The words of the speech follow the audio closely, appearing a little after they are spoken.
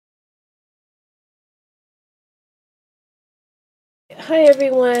Hi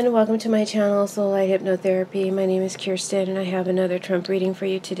everyone, welcome to my channel, Soulight Hypnotherapy. My name is Kirsten and I have another Trump reading for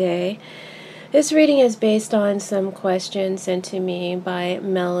you today. This reading is based on some questions sent to me by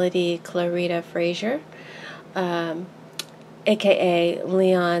Melody Clarita Frazier, aka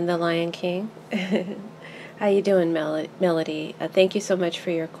Leon the Lion King. How you doing, Melody? Thank you so much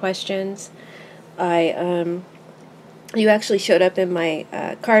for your questions. You actually showed up in my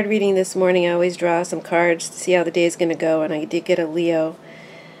card reading this morning. I always draw some cards to see how the day is going to go, and I did get a Leo.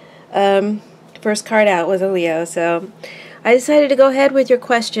 First card out was a Leo, so I decided to go ahead with your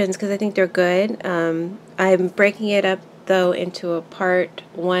questions because I think they're good. I'm breaking it up, though, into a part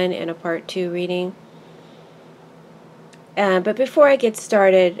 1 and a part 2 reading. But before I get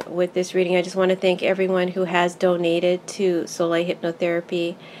started with this reading, I just want to thank everyone who has donated to Soulight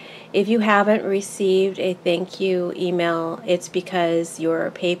Hypnotherapy. If you haven't received a thank you email, it's because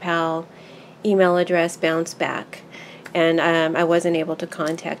your PayPal email address bounced back, and I wasn't able to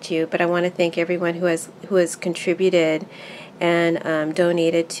contact you. But I want to thank everyone who has contributed and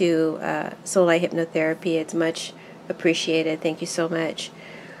donated to Soulight Hypnotherapy. It's much appreciated. Thank you so much.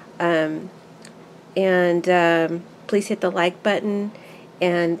 Please hit the like button,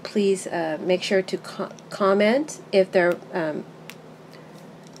 and please make sure to comment if they're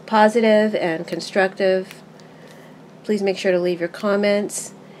positive and constructive. Please make sure to leave your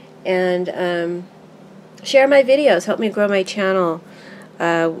comments and share my videos. Help me grow my channel.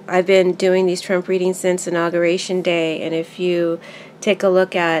 I've been doing these Trump readings since Inauguration Day, and if you take a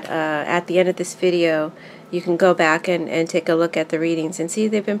look at the end of this video, you can go back and take a look at the readings and see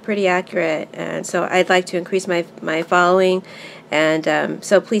they've been pretty accurate. And so I'd like to increase my following, and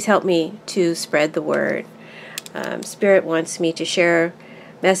so please help me to spread the word. Spirit wants me to share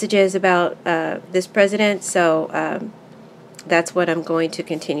messages about this president, so that's what I'm going to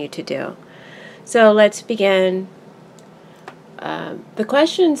continue to do. So let's begin. The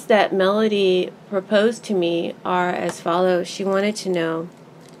questions that Melody proposed to me are as follows. She wanted to know,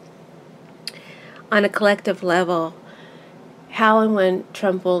 on a collective level, how and when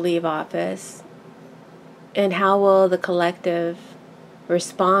Trump will leave office, and how will the collective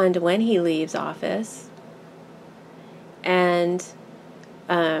respond when he leaves office, and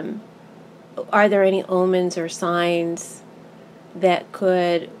are there any omens or signs that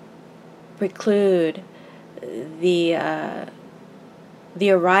could preclude the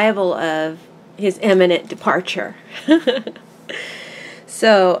arrival of his imminent departure?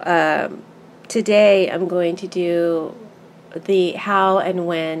 So today I'm going to do the how and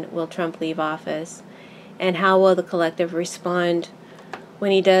when will Trump leave office, and how will the collective respond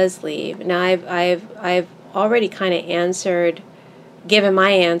when he does leave. Now I've already kind of given my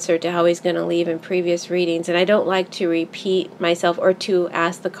answer to how he's going to leave in previous readings, and I don't like to repeat myself or to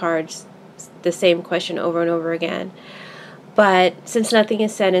ask the cards the same question over and over again. But since nothing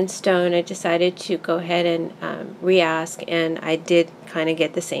is set in stone, I decided to go ahead and re-ask, and I did kind of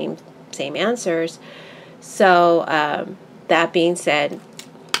get the same answers. So that being said,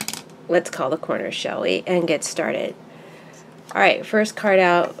 let's call the corners, shall we, and get started. All right, first card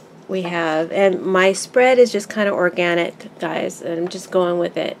out we have, and my spread is just kind of organic, guys, and I'm just going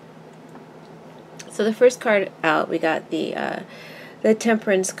with it. So the first card out, we got the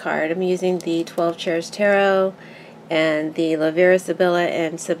Temperance card. I'm using the 12 Chairs Tarot and the La Vera Sibilla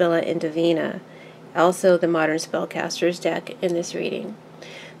and Sibilla Indivina, also the Modern Spellcasters deck in this reading.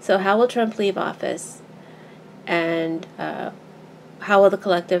 So how will Trump leave office, and how will the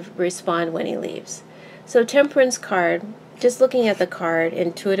collective respond when he leaves? So Temperance card, just looking at the card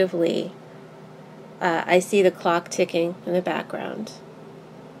intuitively, I see the clock ticking in the background,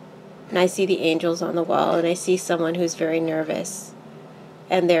 and I see the angels on the wall, and I see someone who's very nervous,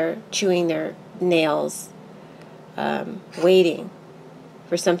 and they're chewing their nails, waiting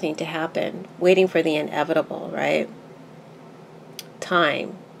for something to happen, waiting for the inevitable, right?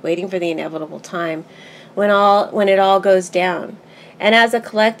 Time, waiting for the inevitable time when it all goes down. And as a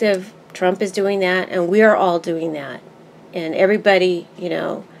collective, Trump is doing that, and we are all doing that. And everybody,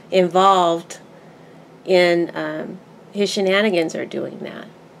 involved in his shenanigans are doing that,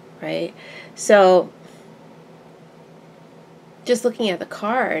 right? So just looking at the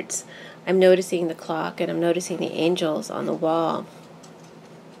cards, I'm noticing the clock, and I'm noticing the angels on the wall.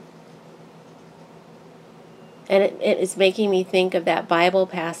 And it is making me think of that Bible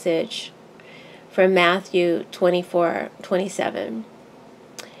passage from Matthew 24:27.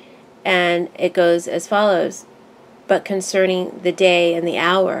 And it goes as follows: "But concerning the day and the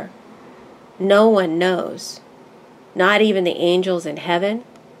hour, no one knows, not even the angels in heaven,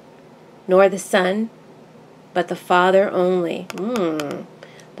 nor the Son, but the Father only."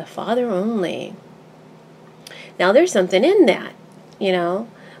 The Father only. Now there's something in that. you know.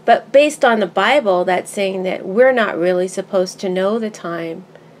 But based on the Bible, that's saying that we're not really supposed to know the time.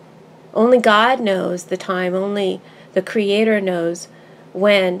 Only God knows the time. Only the Creator knows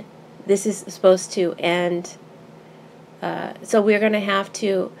when this is supposed to end. So we're going to have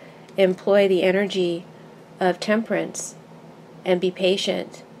to employ the energy of temperance and be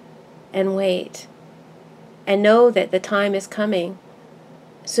patient and wait and know that the time is coming.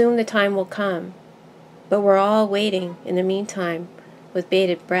 Soon the time will come. But we're all waiting in the meantime with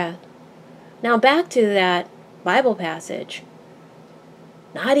bated breath. Now back to that Bible passage.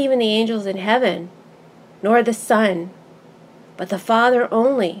 Not even the angels in heaven, nor the Son, but the Father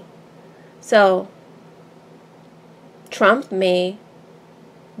only. So Trump may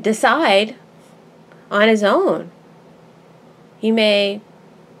decide on his own. He may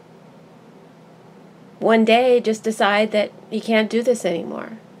one day just decide that he can't do this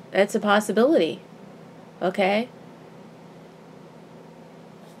anymore. That's a possibility. Okay?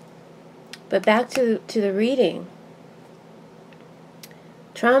 But back to the reading.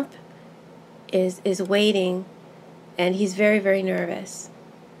 Trump is waiting, and he's very, very nervous.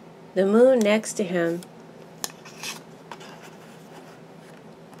 The moon next to him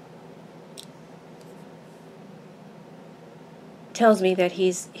tells me that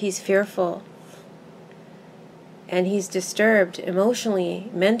he's fearful, and he's disturbed emotionally,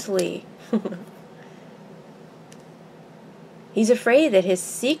 mentally. He's afraid that his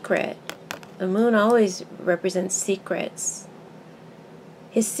secret, the moon always represents secrets.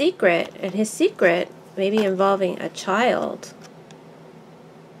 His secret, and his secret maybe involving a child,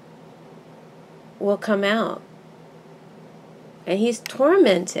 will come out. And he's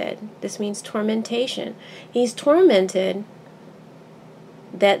tormented. This means tormentation. He's tormented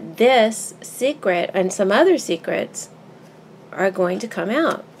that this secret and some other secrets are going to come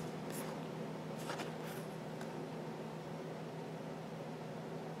out.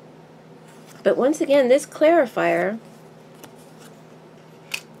 But once again, this clarifier,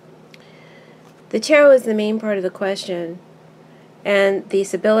 the tarot is the main part of the question, and the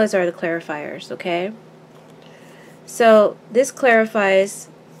Sibillas are the clarifiers, okay? So this clarifies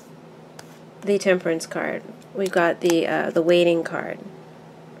the Temperance card. We've got the waiting card.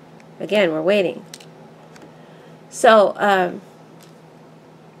 Again, we're waiting. So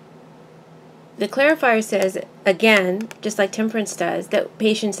the clarifier says, again, just like Temperance does, that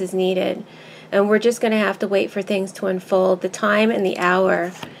patience is needed. And we're just going to have to wait for things to unfold. The time and the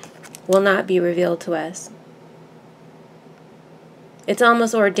hour will not be revealed to us. It's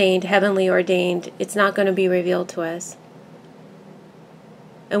almost ordained, heavenly ordained. It's not going to be revealed to us.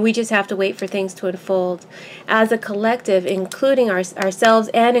 And we just have to wait for things to unfold. As a collective, including ourselves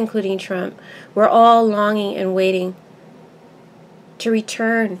and including Trump, we're all longing and waiting to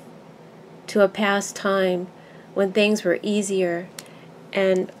return to a past time when things were easier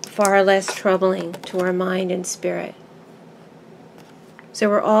and far less troubling to our mind and spirit. So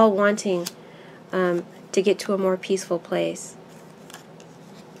we're all wanting to get to a more peaceful place.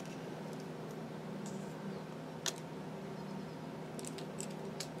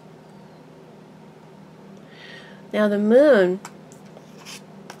 Now the moon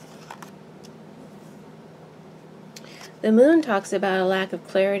talks about a lack of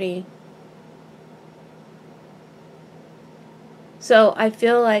clarity. So I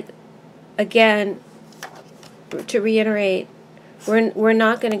feel like, again, to reiterate, we're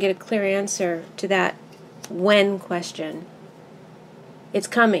not going to get a clear answer to that when question. It's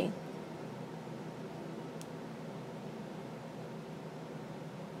coming.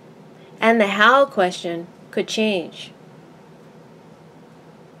 And the how question could change.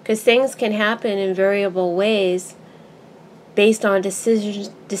 Because things can happen in variable ways based on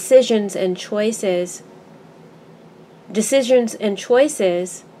decisions and choices. Decisions and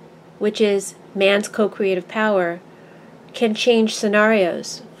choices, which is man's co-creative power, can change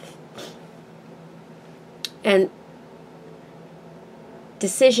scenarios. And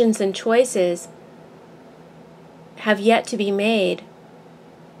decisions and choices have yet to be made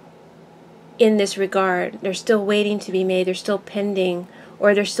in this regard. They're still waiting to be made. They're still pending,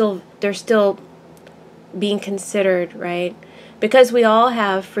 or they're still being considered, right? Because we all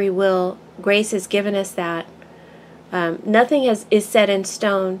have free will. Grace has given us that. Nothing is set in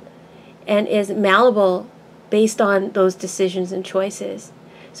stone and is malleable based on those decisions and choices.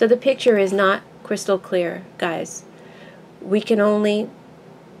 So the picture is not crystal clear, guys. We can only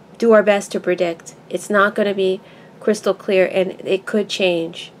do our best to predict. It's not going to be crystal clear, and it could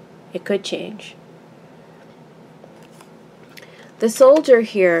change. It could change. The Soldier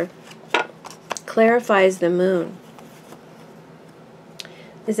here clarifies the moon.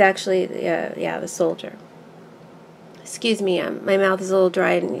 Is actually, the Soldier. Excuse me, my mouth is a little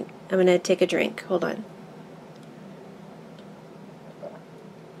dry and I'm going to take a drink. Hold on.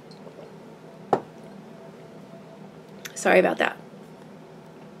 Sorry about that.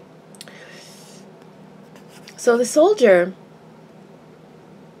 So the soldier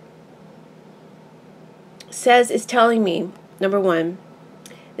is telling me, number one,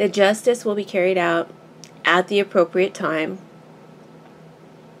 that justice will be carried out at the appropriate time.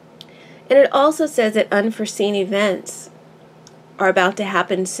 And it also says that unforeseen events are about to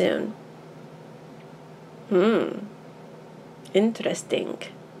happen soon. Interesting.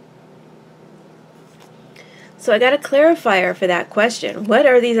 So I got a clarifier for that question. What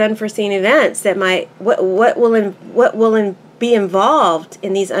are these unforeseen events that might, what will be involved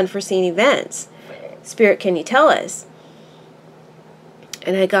in these unforeseen events? Spirit, can you tell us?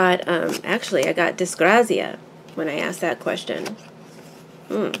 And I got, actually, I got disgrazia when I asked that question.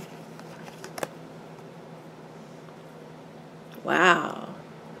 Wow.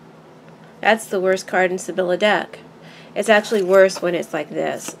 That's the worst card in Sibilla deck. It's actually worse when it's like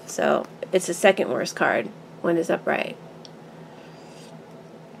this. So it's the second worst card when it's upright.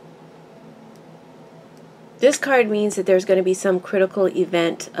 This card means that there's going to be some critical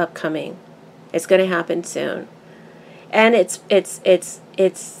event upcoming. It's going to happen soon. And it's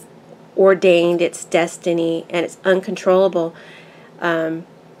ordained, it's destiny, and it's uncontrollable.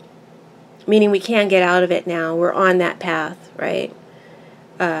 Meaning we can't get out of it now. We're on that path, right?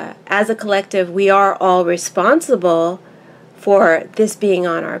 As a collective, we are all responsible for this being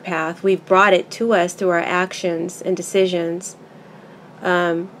on our path. We've brought it to us through our actions and decisions.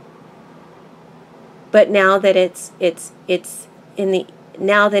 But now that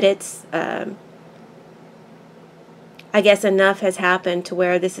I guess enough has happened to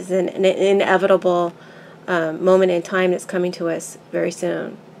where this is an inevitable moment in time that's coming to us very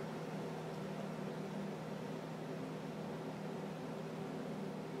soon.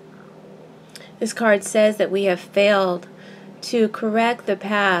 This card says that we have failed to correct the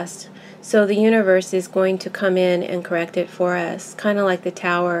past, so the universe is going to come in and correct it for us, kind of like the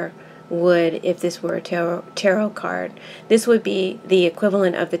Tower would if this were a tarot card. This would be the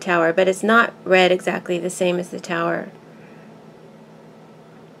equivalent of the Tower, but it's not read exactly the same as the Tower.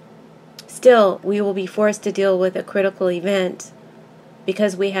 Still, we will be forced to deal with a critical event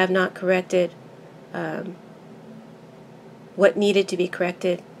because we have not corrected what needed to be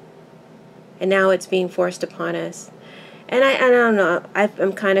corrected. And now it's being forced upon us. And I don't know,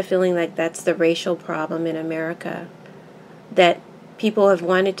 I'm kind of feeling like that's the racial problem in America that people have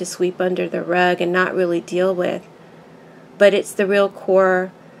wanted to sweep under the rug and not really deal with. But it's the real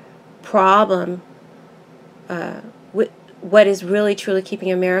core problem. What is really truly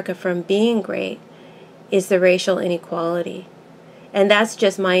keeping America from being great is the racial inequality. And that's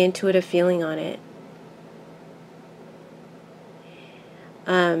just my intuitive feeling on it.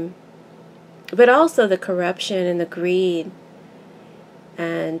 But also the corruption and the greed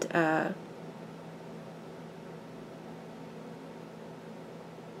and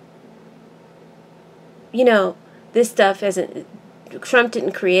you know, this stuff isn't, Trump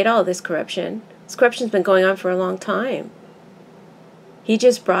didn't create all this corruption. This corruption's been going on for a long time. He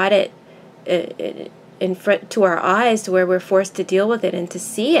just brought it in front to our eyes to where we're forced to deal with it and to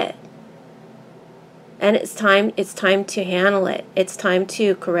see it. And it's time to handle it. It's time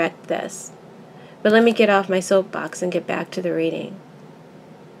to correct this. But let me get off my soapbox and get back to the reading.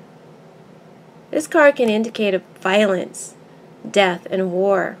 This card can indicate a violence, death, and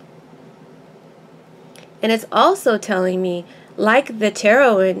war. And it's also telling me, like the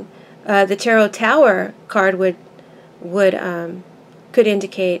tarot and the Tarot Tower card could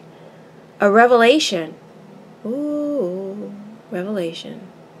indicate a revelation. Ooh, revelation.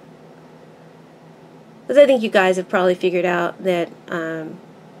 Because I think you guys have probably figured out that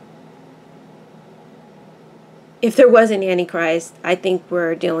if there was an Antichrist, I think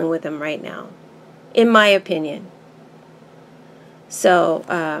we're dealing with him right now, in my opinion. So,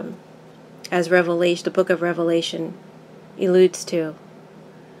 as Revelation, the book of Revelation alludes to.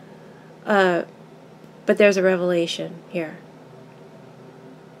 But there's a revelation here.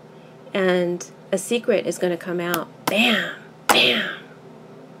 And a secret is going to come out. Bam! Bam!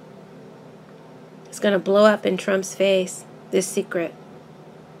 It's going to blow up in Trump's face, this secret.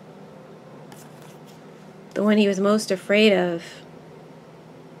 The one he was most afraid of.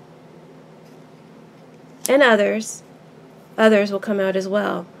 And others will come out as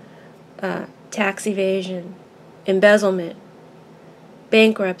well. Tax evasion, embezzlement,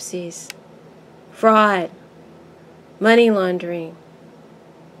 bankruptcies, fraud, money laundering.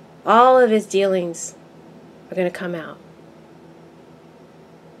 All of his dealings are going to come out.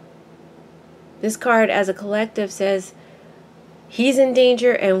 This card, as a collective, says He's in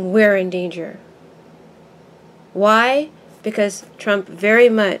danger and we're in danger. Why? Because Trump very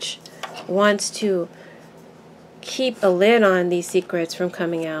much wants to keep a lid on these secrets from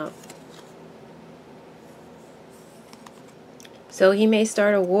coming out. So he may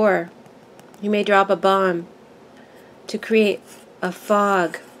start a war. He may drop a bomb to create a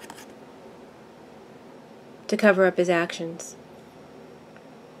fog to cover up his actions,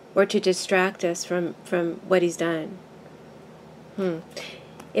 or to distract us from what he's done.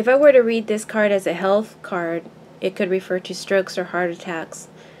 If I were to read this card as a health card, it could refer to strokes or heart attacks.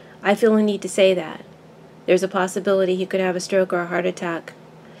 I feel a need to say that. There's a possibility he could have a stroke or a heart attack.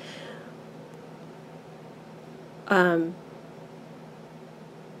 I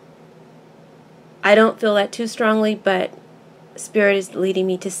don't feel that too strongly, but Spirit is leading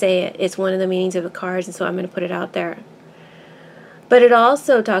me to say it. It's one of the meanings of the cards, and so I'm going to put it out there. But it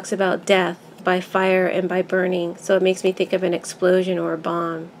also talks about death by fire and by burning, so it makes me think of an explosion or a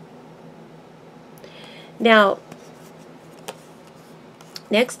bomb. Now,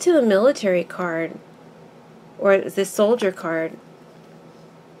 next to the military card, or the soldier card,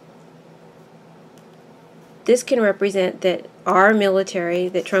 this can represent that our military,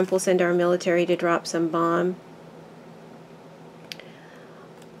 that Trump will send our military to drop some bomb.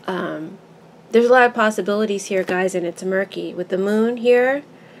 There's a lot of possibilities here, guys, and it's murky. With the moon here,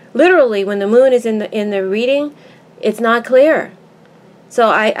 literally, when the moon is in the reading, it's not clear. So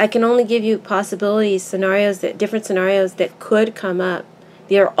I can only give you possibilities, different scenarios that could come up.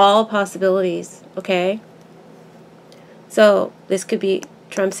 They are all possibilities, okay? So this could be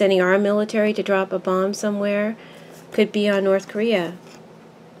Trump sending our military to drop a bomb somewhere. Could be on North Korea.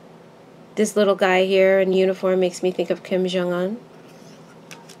 This little guy here in uniform makes me think of Kim Jong-un.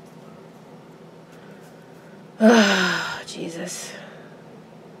 Oh, Jesus.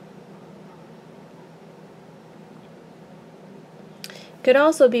 Could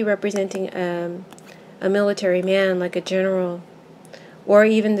also be representing a military man, like a general, or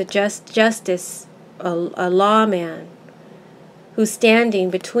even the justice, a lawman, who's standing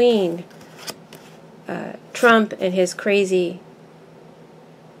between Trump and his crazy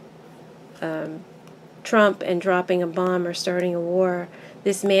Trump and dropping a bomb or starting a war.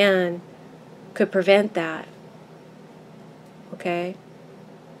 This man could prevent that. Okay?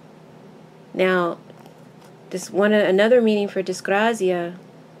 Now, another meaning for disgrazia,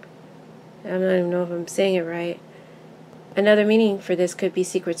 I don't even know if I'm saying it right. Another meaning for this could be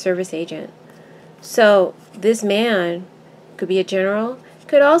Secret Service agent. So this man could be a general,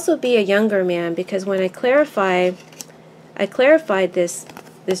 could also be a younger man, because when I clarified this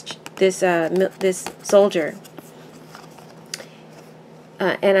soldier,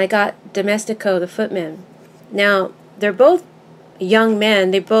 and I got Domestico, the footman. Now they're both young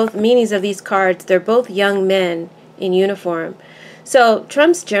men. They both, meanings of these cards, they're both young men in uniform. So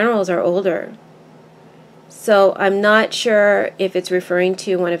Trump's generals are older. So I'm not sure if it's referring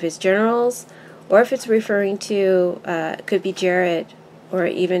to one of his generals, or if it's referring to, could be Jared, or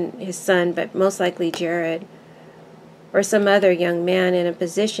even his son, but most likely Jared, or some other young man in a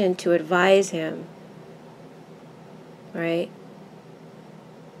position to advise him, right?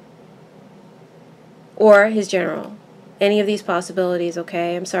 Or his general. Any of these possibilities,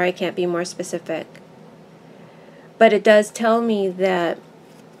 okay? I'm sorry I can't be more specific. But it does tell me that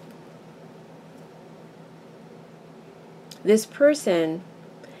this person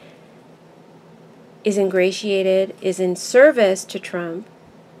is ingratiated, is in service to Trump,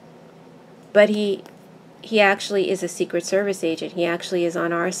 but he actually is a Secret Service agent. He actually is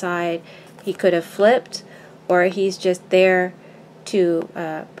on our side. He could have flipped, or he's just there to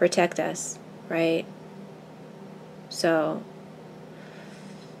protect us, right? So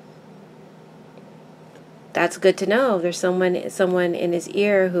that's good to know. There's someone in his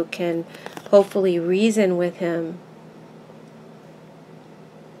ear who can hopefully reason with him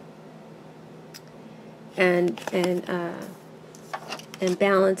and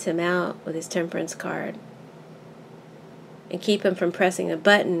balance him out with his Temperance card, and keep him from pressing a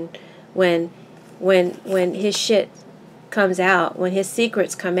button when his shit comes out, when his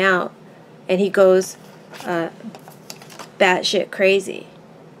secrets come out, and he goes batshit crazy.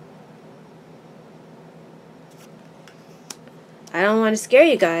 I don't want to scare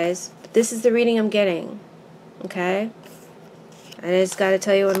you guys, but this is the reading I'm getting. Okay? I just got to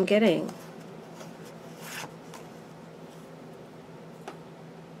tell you what I'm getting.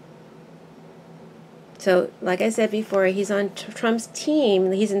 So, like I said before, he's on Trump's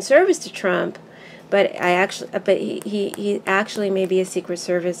team. He's in service to Trump, but he actually may be a Secret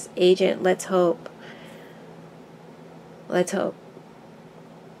Service agent. Let's hope. Let's hope.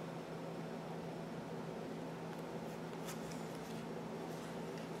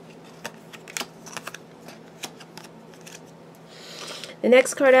 The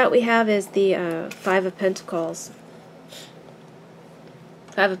next card out we have is the Five of Pentacles.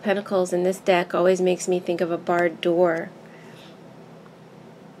 Five of Pentacles in this deck always makes me think of a barred door.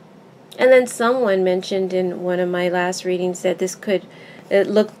 And then someone mentioned in one of my last readings that this could, it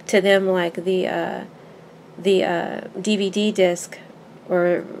looked to them like the DVD disc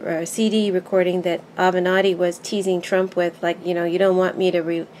or CD recording that Avenatti was teasing Trump with, like, you know, you don't want me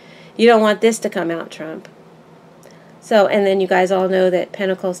to you don't want this to come out, Trump. So, and then you guys all know that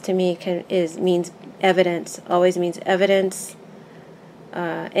Pentacles to me means evidence, always means evidence,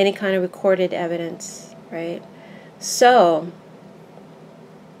 any kind of recorded evidence, right? So,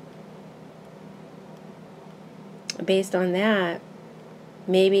 based on that,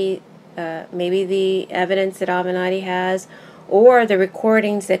 maybe the evidence that Avenatti has, or the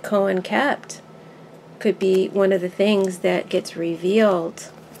recordings that Cohen kept, could be one of the things that gets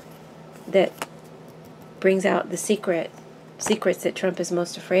revealed that brings out the secrets that Trump is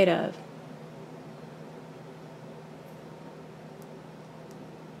most afraid of.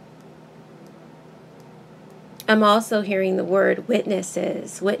 I'm also hearing the word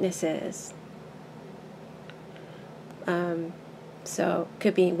witnesses. So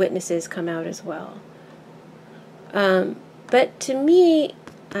could be witnesses come out as well. But to me,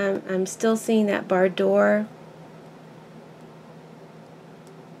 I'm still seeing that barred door,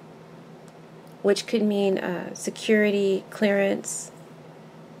 which could mean security clearance.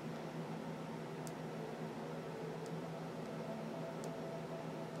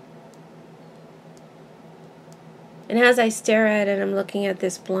 And as I stare at it, I'm looking at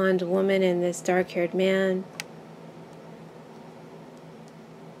this blonde woman and this dark-haired man.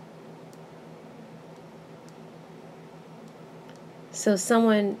 So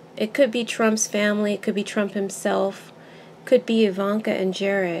someone, it could be Trump's family, it could be Trump himself, could be Ivanka and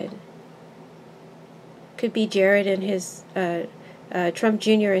Jared. Could be Jared and his, Trump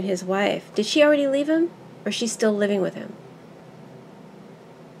Jr. and his wife. Did she already leave him? Or is she still living with him?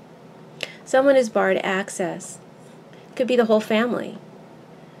 Someone is barred access. Could be the whole family.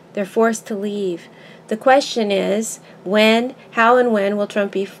 They're forced to leave. The question is, how and when will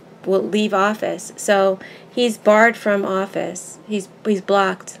Trump will leave office? So he's barred from office. He's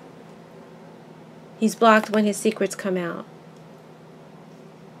blocked. He's blocked when his secrets come out.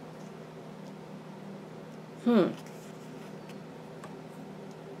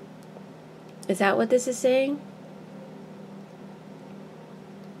 Is that what this is saying?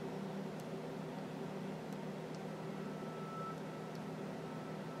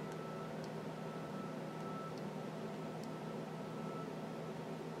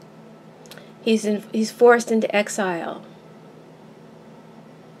 He's forced into exile.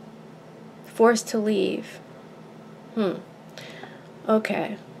 Forced to leave.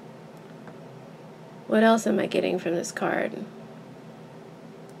 Okay. What else am I getting from this card?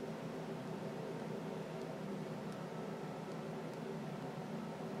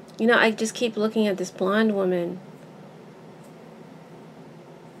 You know, I just keep looking at this blonde woman.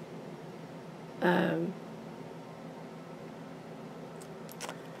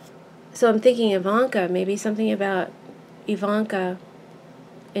 So I'm thinking Ivanka, maybe something about Ivanka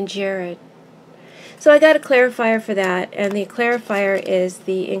and Jared. So I got a clarifier for that, and the clarifier is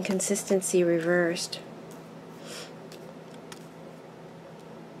the inconsistency reversed.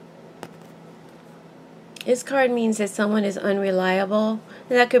 This card means that someone is unreliable,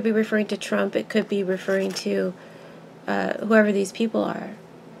 and that could be referring to Trump. It could be referring to whoever these people are.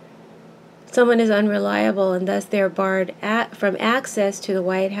 Someone is unreliable, and thus they're barred from access to the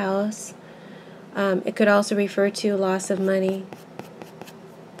White House. It could also refer to loss of money,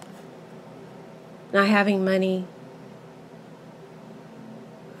 not having money,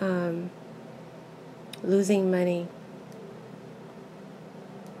 losing money,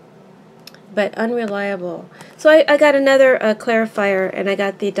 but unreliable. So I got another clarifier, and I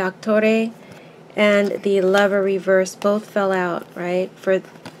got the Doctore and the Lover reverse. Both fell out, right, for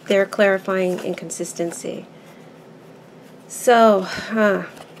their clarifying inconsistency. So,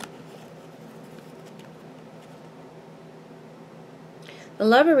 the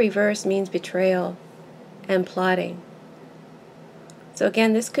Lover reverse means betrayal and plotting. So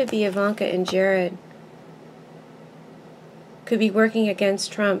again, this could be Ivanka and Jared. Could be working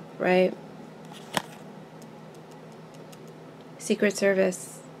against Trump, right? Secret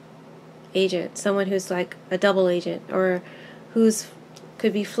Service agent, someone who's like a double agent, or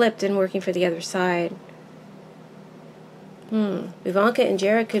could be flipped and working for the other side. Ivanka and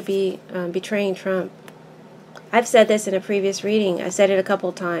Jared could be betraying Trump. I've said this in a previous reading. I said it a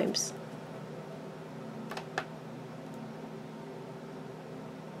couple times.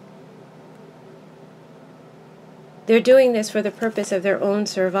 They're doing this for the purpose of their own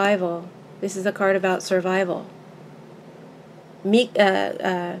survival. This is a card about survival.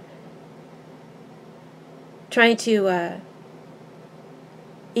 Trying to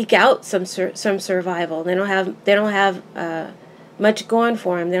eke out some survival. They don't have much going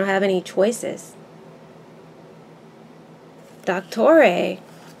for them. They don't have any choices. Doctore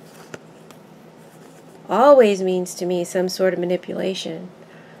always means to me some sort of manipulation.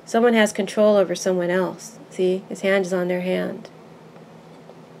 Someone has control over someone else. See, his hand is on their hand.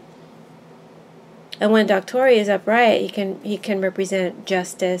 And when Doctore is upright, he can represent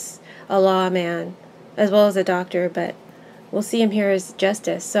justice, a lawman, as well as a doctor, but we'll see him here as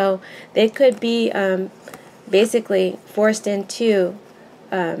justice. So they could be basically forced into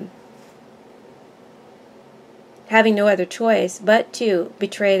having no other choice but to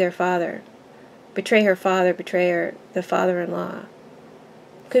betray their father. Betray her father, the father-in-law.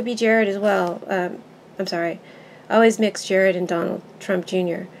 Could be Jared as well. I'm sorry. I always mix Jared and Donald Trump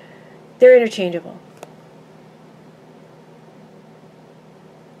Jr. They're interchangeable.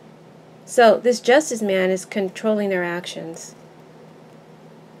 So this justice man is controlling their actions.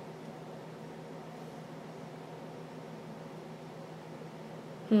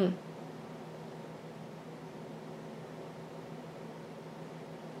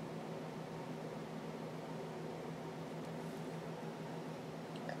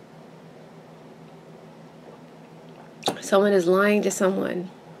 Someone is lying to someone.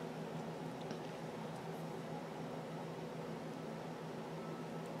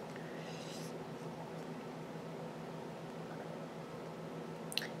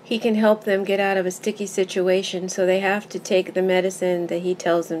 He can help them get out of a sticky situation, so they have to take the medicine that he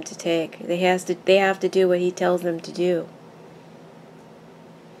tells them to take. They have to do what he tells them to do.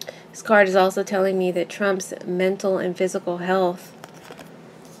 This card is also telling me that Trump's mental and physical health,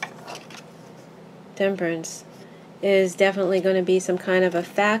 Temperance, is definitely going to be some kind of a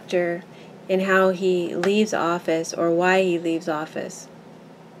factor in how he leaves office or why he leaves office.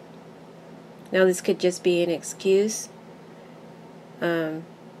 Now this could just be an excuse that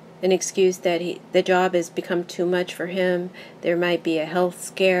the job has become too much for him. There might be a health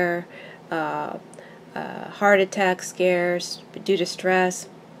scare, heart attack scares due to stress.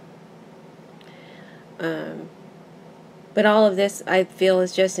 But all of this, I feel,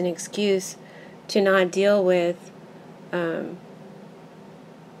 is just an excuse to not deal with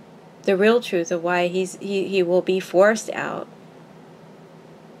the real truth of why he will be forced out.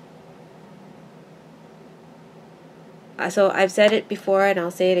 So I've said it before and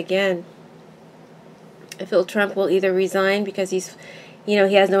I'll say it again. I feel Trump will either resign because he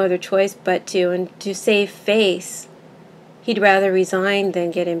has no other choice but to, and to save face, he'd rather resign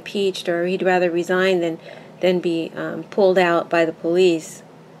than get impeached, or he'd rather resign than be pulled out by the police.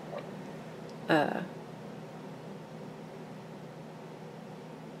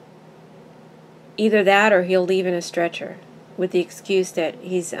 Either that or he'll leave in a stretcher with the excuse that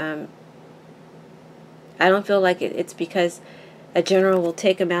he's I don't feel like it's because a general will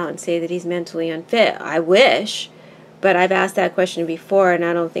take him out and say that he's mentally unfit. I wish, but I've asked that question before, and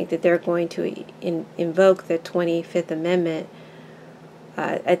I don't think that they're going to invoke the 25th Amendment.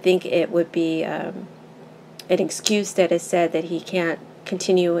 I think it would be an excuse that is said that he can't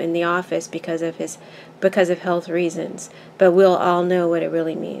continue in the office because of health reasons. But we'll all know what it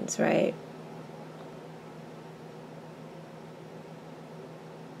really means, right?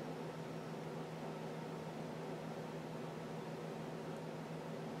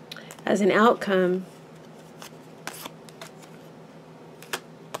 As an outcome,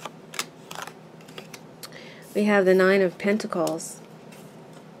 we have the Nine of Pentacles,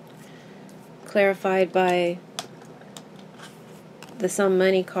 clarified by the Some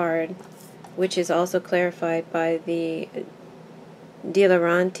Money card, which is also clarified by the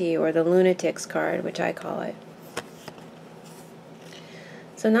Dileranti, or the Lunatics card, which I call it.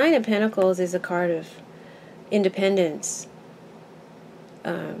 So Nine of Pentacles is a card of independence,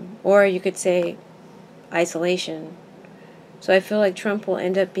 or you could say isolation. So I feel like Trump will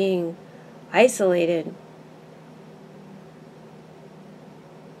end up being isolated,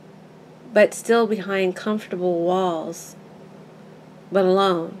 but still behind comfortable walls, but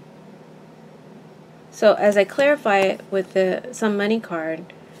alone. So as I clarify it with the Some Money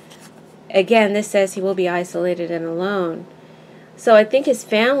card, again, this says he will be isolated and alone. So I think his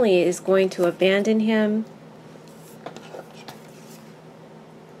family is going to abandon him,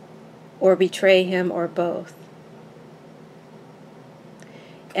 or betray him, or both.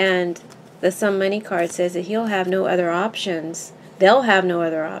 And the Some Money card says that he'll have no other options. They'll have no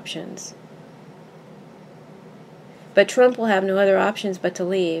other options. But Trump will have no other options but to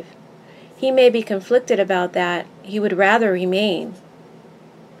leave. He may be conflicted about that. he would rather remain,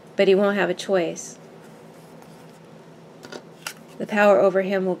 but he won't have a choice. The power over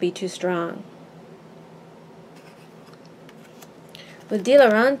him will be too strong. With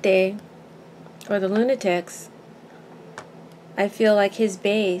Dilarante, or the lunatics, I feel like his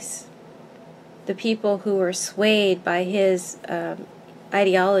base, the people who are swayed by his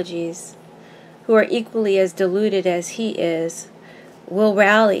ideologies, who are equally as deluded as he is, will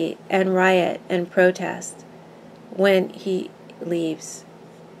rally and riot and protest when he leaves,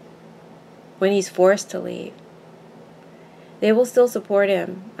 when he's forced to leave. They will still support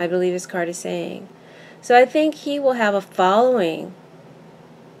him, I believe his card is saying. So I think he will have a following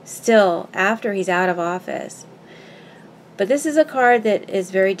still after he's out of office. But this is a card that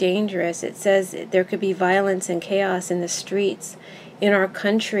is very dangerous. It says there could be violence and chaos in the streets in our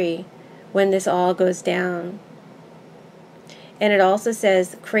country when this all goes down. And it also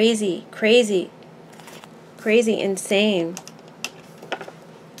says crazy, crazy, crazy, insane.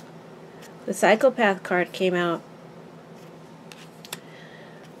 The psychopath card came out.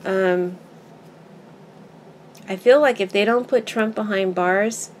 I feel like if they don't put Trump behind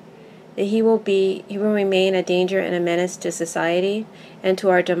bars, that he will remain a danger and a menace to society and to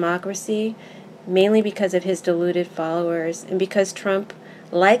our democracy, mainly because of his deluded followers and because Trump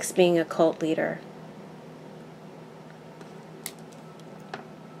likes being a cult leader.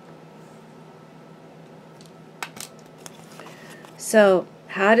 So,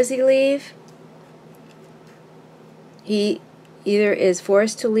 how does he leave? He either is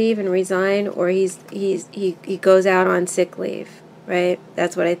forced to leave and resign, or he goes out on sick leave, right?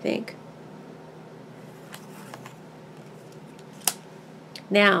 That's what I think.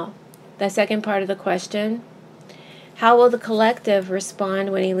 Now, the second part of the question, how will the collective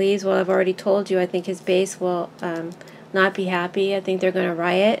respond when he leaves? Well, I've already told you, I think his base will not be happy. I think they're going to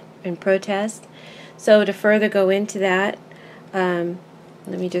riot and protest. So to further go into that, let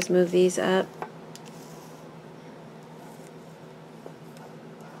me just move these up.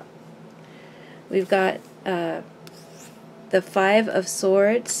 We've got the Five of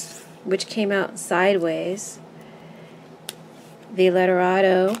Swords, which came out sideways. The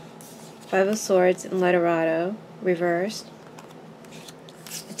Letterado, Five of Swords and Letterado, reversed.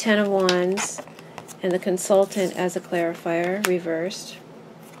 The Ten of Wands and the Consultant as a clarifier, reversed.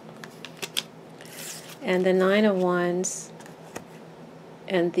 And the Nine of Wands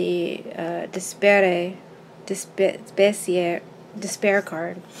and the Despair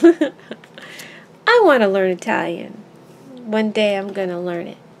card. I want to learn Italian. One day I'm going to learn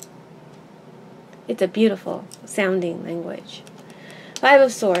it. It's a beautiful sounding language. Five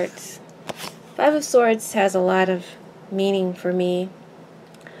of Swords. Five of Swords has a lot of meaning for me.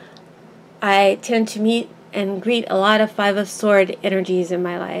 I tend to meet and greet a lot of Five of Sword energies in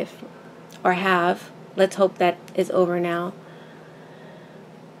my life. Or have. Let's hope that is over now.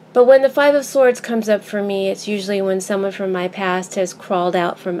 But when the Five of Swords comes up for me, it's usually when someone from my past has crawled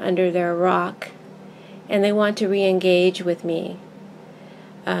out from under their rock and they want to re-engage with me.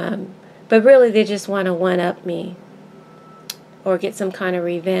 But really they just want to one-up me or get some kind of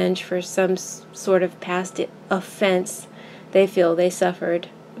revenge for some sort of past offense they feel they suffered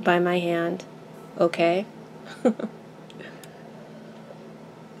by my hand. Okay?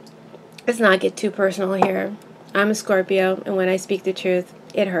 Let's not get too personal here. I'm a Scorpio, and when I speak the truth,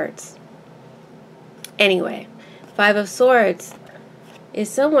 it hurts. Anyway, Five of Swords is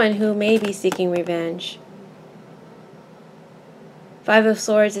someone who may be seeking revenge. Five of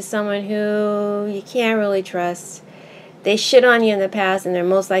Swords is someone who you can't really trust. They shit on you in the past, and they're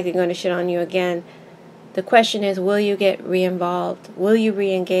most likely going to shit on you again. The question is, will you get re-involved? Will you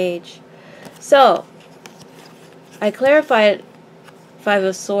re-engage? So, I clarified Five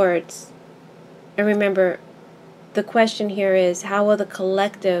of Swords. And remember, the question here is, how will the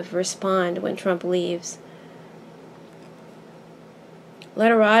collective respond when Trump leaves?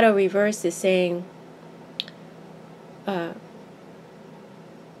 Letterado reverse is saying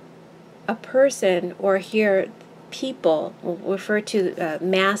a person, or here people, we'll refer to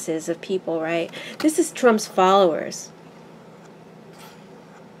masses of people, right? This is Trump's followers.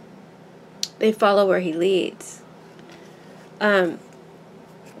 They follow where he leads.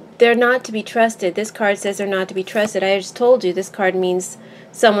 They're not to be trusted. This card says they're not to be trusted. I just told you this card means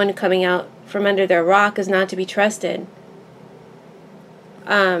someone coming out from under their rock is not to be trusted.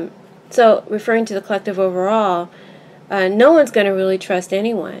 So referring to the collective overall, no one's going to really trust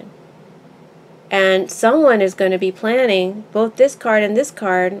anyone. And someone is going to be planning, both this card and this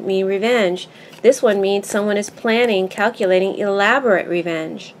card mean revenge. This one means someone is planning, calculating elaborate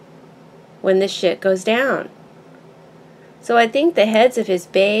revenge when this shit goes down. So I think the heads of his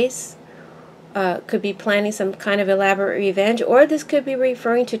base could be planning some kind of elaborate revenge, or this could be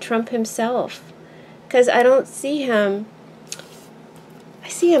referring to Trump himself. Because I don't see him, I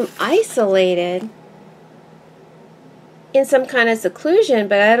see him isolated in some kind of seclusion,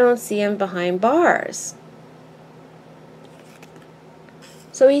 but I don't see him behind bars.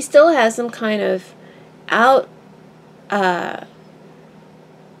 So he still has some kind of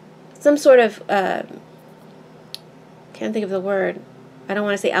some sort of, can't think of the word, I don't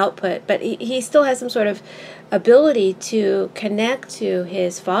want to say output, but he still has some sort of ability to connect to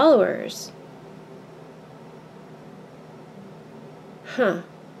his followers.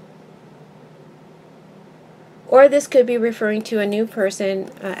 Or this could be referring to a new person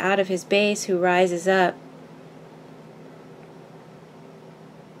out of his base who rises up.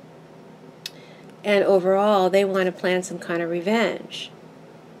 And overall, they want to plan some kind of revenge.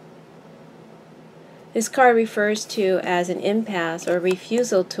 This card refers to as an impasse or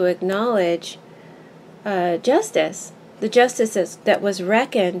refusal to acknowledge justice. The justice that was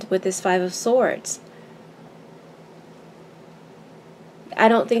reckoned with this Five of Swords. I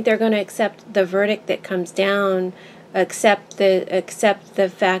don't think they're going to accept the verdict that comes down, accept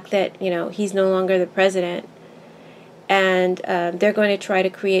the fact that, you know, he's no longer the president. And they're going to try to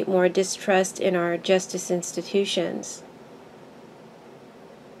create more distrust in our justice institutions.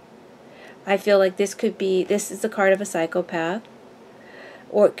 I feel like this is the card of a psychopath.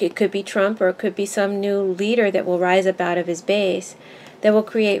 Or it could be Trump, or it could be some new leader that will rise up out of his base that will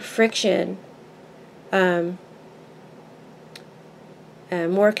create friction, more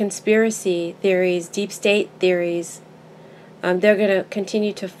conspiracy theories, deep state theories. They're going to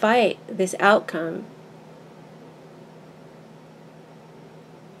continue to fight this outcome.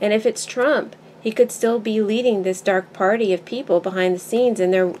 And if it's Trump, he could still be leading this dark party of people behind the scenes,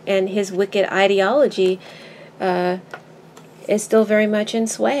 and his wicked ideology is still very much in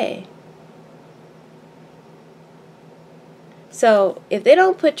sway. So if they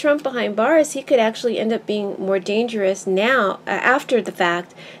don't put Trump behind bars, he could actually end up being more dangerous now, after the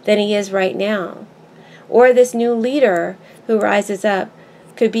fact, than he is right now. Or this new leader who rises up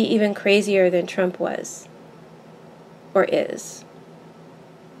could be even crazier than Trump was, or is.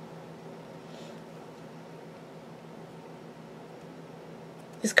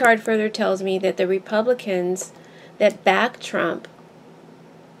 This card further tells me that the Republicans that back Trump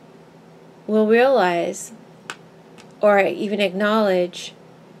will realize, or even acknowledge,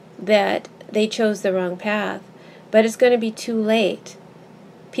 that they chose the wrong path. But it's going to be too late.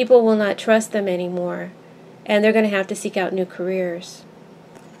 People will not trust them anymore, and they're going to have to seek out new careers.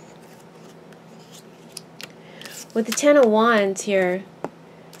 With the Ten of Wands here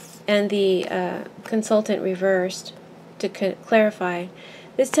and the consultant reversed, to clarify,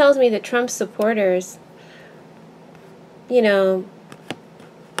 this tells me that Trump's supporters, you know,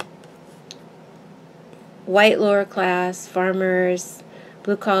 white lower class, farmers,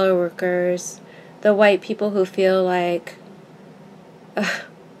 blue-collar workers, the white people who feel like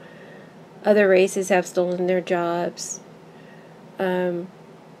other races have stolen their jobs,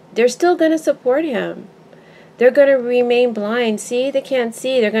 they're still going to support him. They're going to remain blind. See, they can't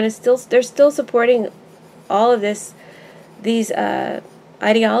see. They're still supporting all of these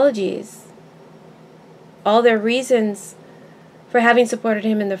ideologies. All their reasons for having supported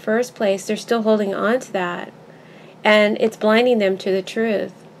him in the first place, they're still holding on to that. And it's blinding them to the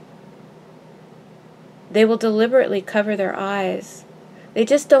truth. They will deliberately cover their eyes. They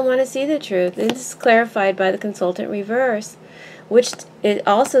just don't want to see the truth. And this is clarified by the consultant reverse, which it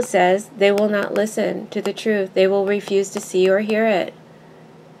also says they will not listen to the truth. They will refuse to see or hear it.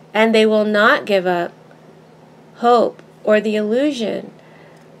 And they will not give up hope or the illusion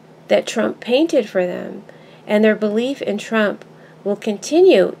that Trump painted for them. And their belief in Trump will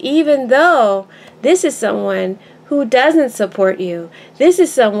continue, even though this is someone who doesn't support you. This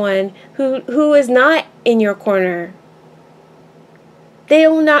is someone who is not in your corner. They're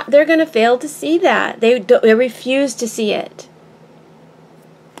going to fail to see that. They refuse to see it.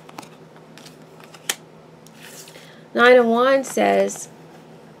 Nine of Wands says,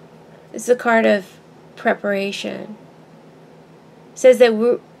 it's a card of preparation. It says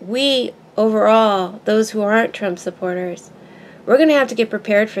that we overall, those who aren't Trump supporters, we're going to have to get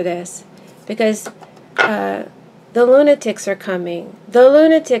prepared for this, because the lunatics are coming. The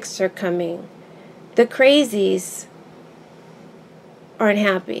lunatics are coming. The crazies aren't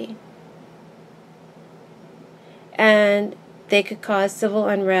happy. And they could cause civil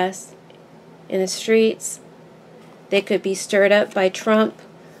unrest in the streets. They could be stirred up by Trump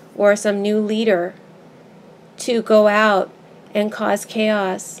or some new leader to go out and cause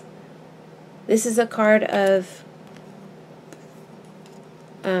chaos. This is a card of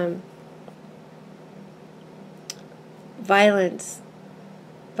violence,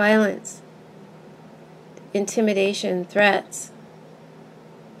 violence, intimidation, threats,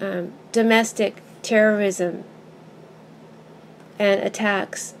 domestic terrorism, and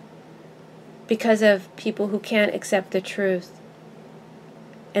attacks because of people who can't accept the truth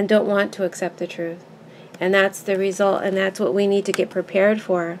and don't want to accept the truth. And that's the result, and that's what we need to get prepared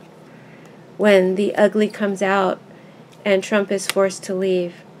for when the ugly comes out and Trump is forced to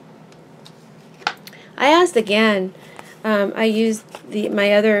leave. I asked again, I used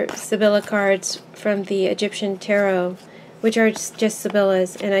my other Sibilla cards from the Egyptian Tarot, which are just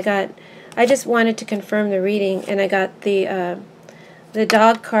Sibillas, and I just wanted to confirm the reading, and I got the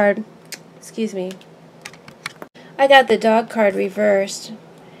dog card, excuse me, I got the dog card reversed,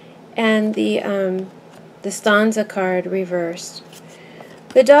 and the stanza card reversed.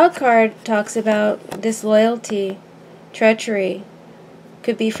 The dog card talks about disloyalty, treachery,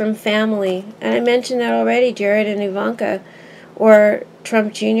 could be from family, and I mentioned that already, Jared and Ivanka, or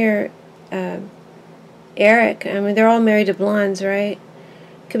Trump Jr., Eric. I mean, they're all married to blondes, right?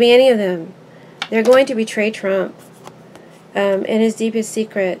 Could be any of them. They're going to betray Trump in his deepest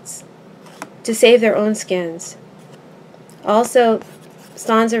secrets to save their own skins. Also,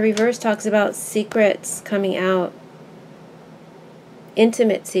 stanza reverse talks about secrets coming out,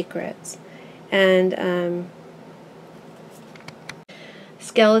 intimate secrets, and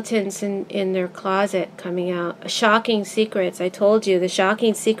skeletons in their closet coming out. Shocking secrets. I told you, the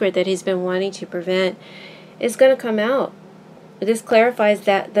shocking secret that he's been wanting to prevent is going to come out. This clarifies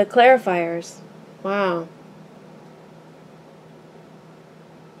that, the clarifiers. Wow.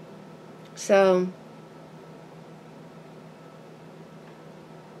 So,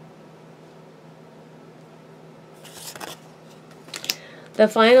 the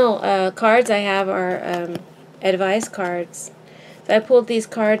final cards I have are advice cards. So I pulled these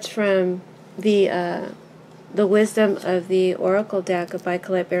cards from the Wisdom of the Oracle deck by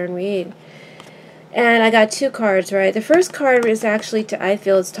Colette Baron Reed. And I got two cards, right? The first card is actually to, I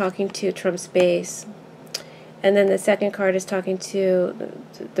feel it's talking to Trump's base. And then the second card is talking to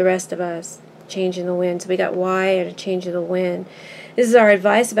the rest of us, change in the wind. So we got why and a change in the wind. This is our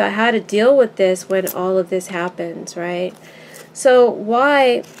advice about how to deal with this when all of this happens, right? So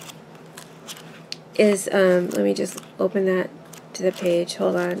why is, let me just open that to the page.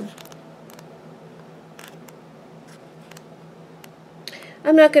 Hold on.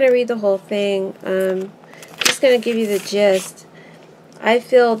 I'm not going to read the whole thing. I'm just going to give you the gist. I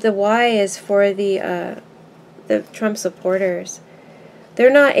feel the why is for the Trump supporters. They're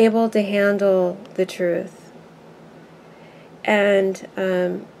not able to handle the truth. And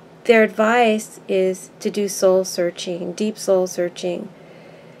their advice is to do soul searching, deep soul searching.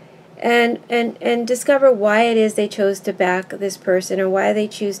 And discover why it is they chose to back this person, or why they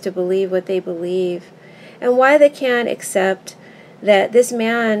choose to believe what they believe, and why they can't accept that this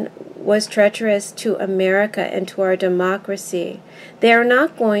man was treacherous to America and to our democracy. They are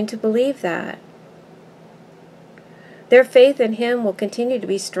not going to believe that. Their faith in him will continue to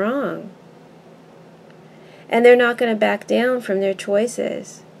be strong. And they're not going to back down from their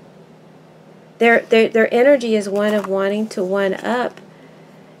choices. Their energy is one of wanting to one-up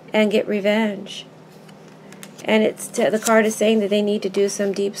and get revenge. And the card is saying that they need to do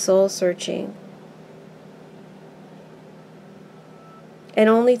some deep soul searching. And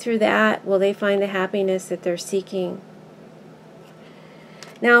only through that will they find the happiness that they're seeking.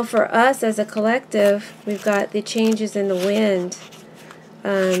 Now for us as a collective, we've got the changes in the wind.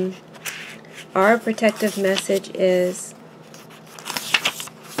 Our protective message is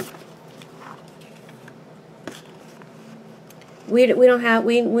we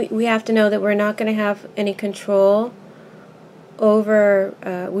have to know that we're not going to have any control over,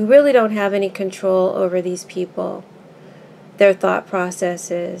 we really don't have any control over these people, their thought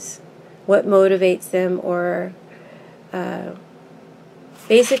processes, what motivates them, or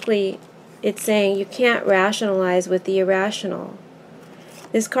basically it's saying you can't rationalize with the irrational.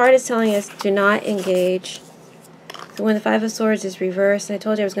 This card is telling us to not engage. So when the Five of Swords is reversed, and I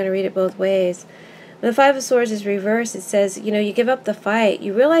told you I was going to read it both ways. When the Five of Swords is reversed, it says, you know, you give up the fight.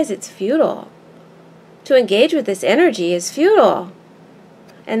 You realize it's futile. To engage with this energy is futile.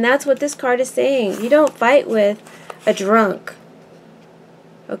 And that's what this card is saying. You don't fight with a drunk.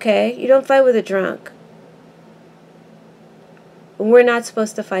 Okay? You don't fight with a drunk. We're not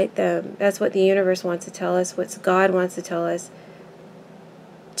supposed to fight them. That's what the universe wants to tell us, what God wants to tell us.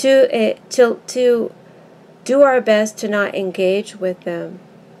 To do our best to not engage with them.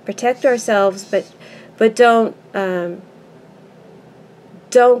 Protect ourselves, but don't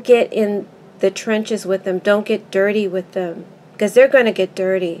get in the trenches with them. Don't get dirty with them, because they're going to get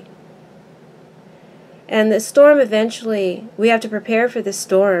dirty. And the storm eventually, we have to prepare for the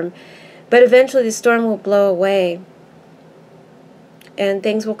storm, but eventually the storm will blow away and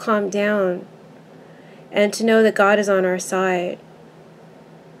things will calm down, and to know that God is on our side.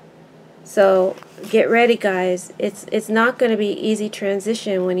 So get ready, guys. It's not going to be easy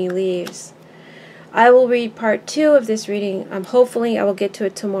transition when he leaves. I will read part 2 of this reading. Hopefully I will get to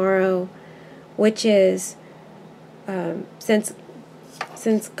it tomorrow, which is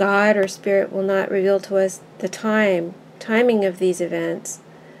since God or Spirit will not reveal to us the timing of these events,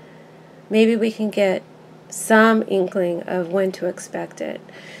 maybe we can get some inkling of when to expect it.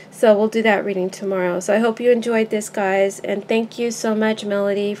 So we'll do that reading tomorrow. So I hope you enjoyed this, guys, and thank you so much,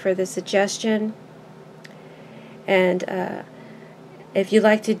 Melody, for the suggestion. And if you'd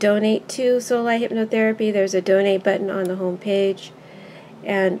like to donate to Soulight Hypnotherapy, there's a donate button on the home page.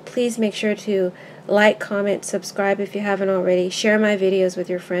 And please make sure to like, comment, subscribe if you haven't already. Share my videos with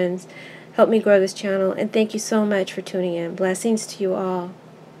your friends. Help me grow this channel. And thank you so much for tuning in. Blessings to you all.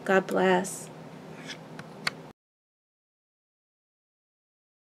 God bless.